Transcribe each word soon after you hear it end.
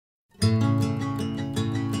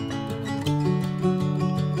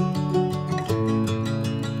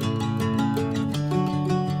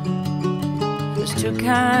two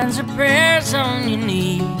kinds of prayers on your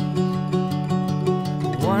knees,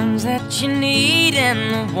 the ones that you need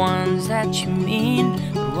and the ones that you mean.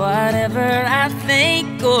 But whatever I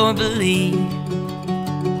think or believe,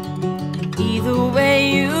 either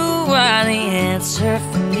way you are the answer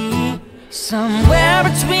for me. Somewhere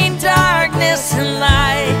between darkness and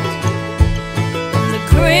light, in the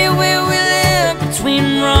gray where we live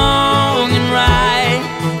between wrong and right.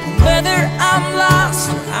 Whether I'm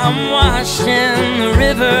lost or I'm washed in the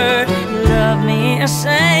river, you love me a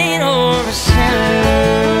saint or a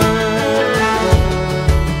sinner.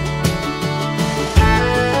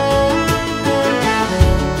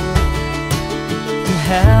 You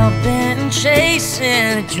have been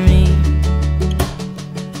chasing a dream,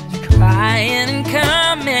 crying and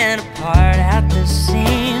coming apart at the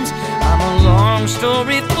seams. I'm a long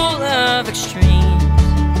story full of extremes.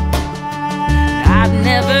 I'd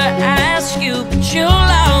never ask you, but you'll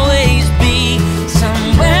always be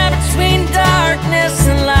somewhere between darkness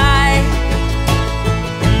and light,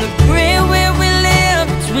 in the gray where we live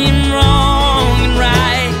between wrong and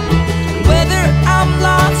right. Whether I'm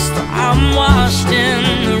lost or I'm washed in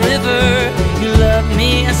the river, you love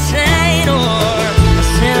me a saint or a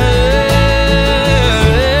sinner.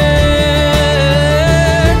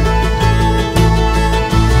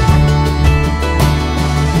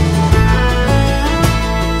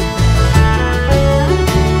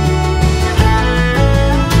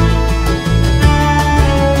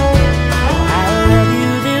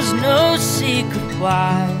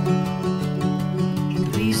 Why the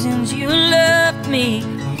reasons you love me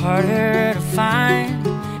are harder to find.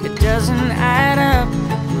 It doesn't add up,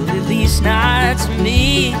 well, at least not to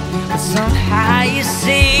me. But somehow you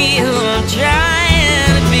see who I'm trying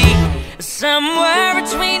to be, somewhere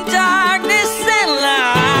between darkness and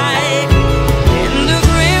light, in the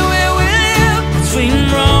gray where we live between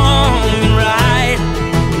wrong and right.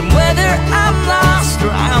 And whether I'm lost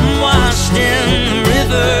or I'm washed in the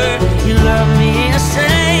river, you love me a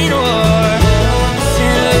saint or a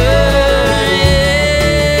sinner.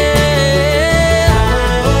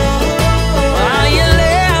 Oh, you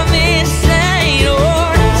love me a saint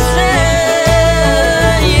or a sinner.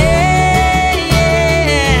 Yeah, yeah.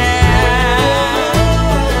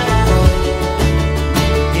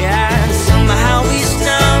 Yeah, and somehow we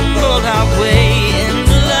stumbled our way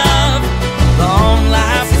into love. Long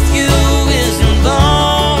life with you isn't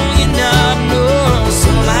long enough. No,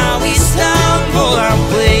 somehow we stumbled our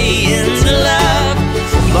way